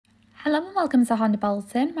Hello and welcome to Honda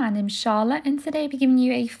Bolton. My name is Charlotte and today I'll be giving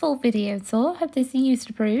you a full video tour of this used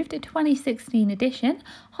approved 2016 edition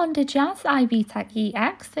Honda Jazz IVTEC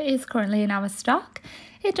EX that is currently in our stock.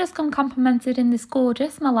 It does come complemented in this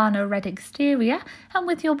gorgeous Milano red exterior, and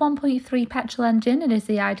with your 1.3 petrol engine it is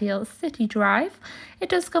the ideal city drive. It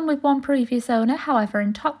does come with one previous owner, however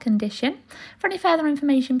in top condition. For any further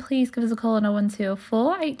information please give us a call on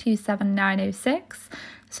 01204 827 906.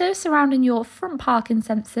 So surrounding your front parking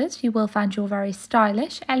sensors, you will find your very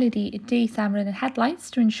stylish LED daytime running headlights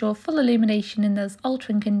to ensure full illumination in those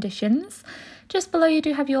altering conditions. Just below you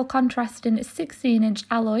do have your contrasting 16-inch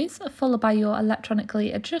alloys, followed by your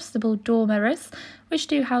electronically adjustable door mirrors, which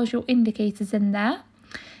do house your indicators in there.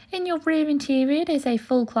 In your rear interior, it is a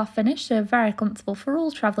full cloth finish, so very comfortable for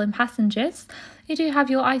all travelling passengers. You do have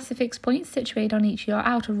your ISOFIX points situated on each of your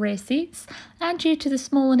outer rear seats, and due to the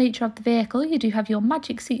smaller nature of the vehicle, you do have your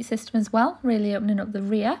magic seat system as well, really opening up the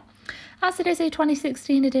rear. As it is a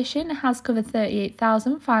 2016 edition, it has covered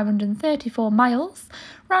 38,534 miles.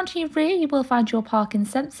 Round to your rear, you will find your parking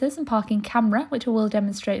sensors and parking camera, which I will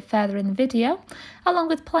demonstrate further in the video, along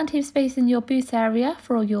with plenty of space in your boot area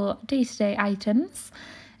for all your day-to-day items.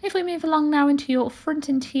 If we move along now into your front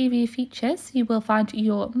interior features, you will find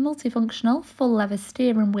your multifunctional full leather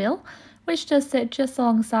steering wheel, which does sit just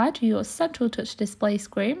alongside your central touch display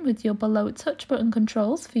screen with your below touch button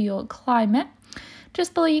controls for your climate.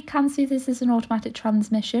 Just below you can see this is an automatic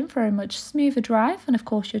transmission for a much smoother drive, and of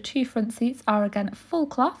course your two front seats are again full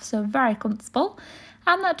cloth, so very comfortable.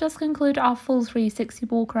 And that does conclude our full 360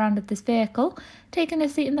 walk around of this vehicle. Taking a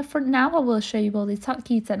seat in the front now, I will show you all the top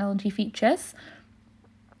key technology features.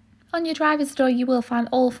 On your driver's door you will find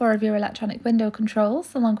all four of your electronic window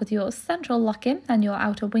controls, along with your central locking and your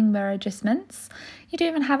outer wing mirror adjustments. You do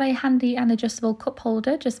even have a handy and adjustable cup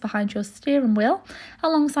holder just behind your steering wheel,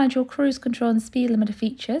 alongside your cruise control and speed limiter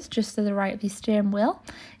features just to the right of your steering wheel.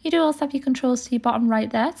 You do also have your controls to your bottom right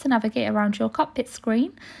there to navigate around your cockpit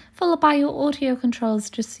screen, followed by your audio controls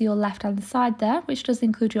just to your left hand side there, which does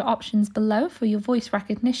include your options below for your voice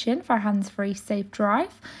recognition for a hands-free safe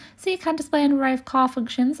drive. So you can display an array of car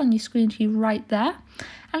functions on your screen to your right there.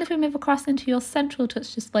 And if we move across into your central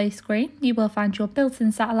touch display screen, you will find your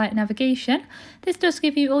built-in satellite navigation. This does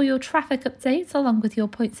give you all your traffic updates along with your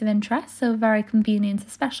points of interest, so very convenient,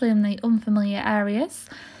 especially in the unfamiliar areas.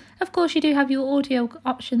 Of course, you do have your audio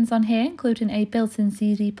options on here, including a built-in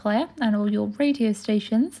CD player and all your radio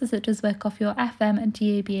stations, as it does work off your FM and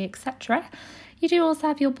DAB, etc. You do also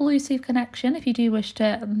have your Bluetooth connection if you do wish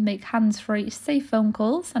to make hands-free safe phone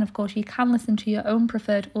calls, and of course you can listen to your own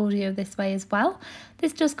preferred audio this way as well.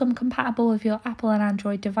 This does come compatible with your Apple and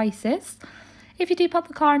Android devices. If you do pop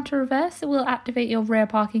the car into reverse, it will activate your rear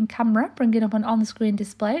parking camera, bringing up an on-screen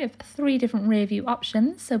display of 3 different rear view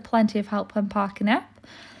options, so plenty of help when parking up.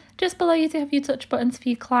 Just below you do have your touch buttons for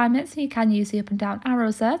your climate, so you can use the up and down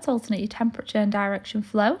arrows there to alternate your temperature and direction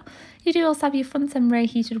flow. You do also have your front and rear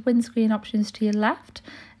heated windscreen options to your left.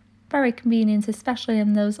 Very convenient, especially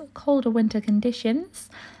in those colder winter conditions.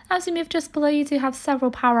 As you move just below you do have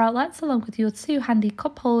several power outlets along with your 2 handy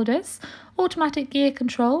cup holders, automatic gear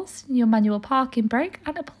controls, your manual parking brake,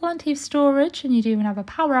 and plenty of storage, and you do even have a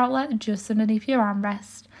power outlet just underneath your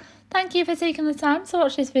armrest. Thank you for taking the time to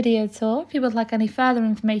watch this video tour. If you would like any further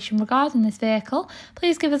information regarding this vehicle,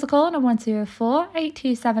 please give us a call on 01204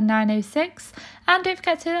 827 906, and don't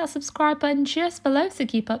forget to hit that subscribe button just below to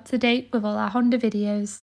keep up to date with all our Honda videos.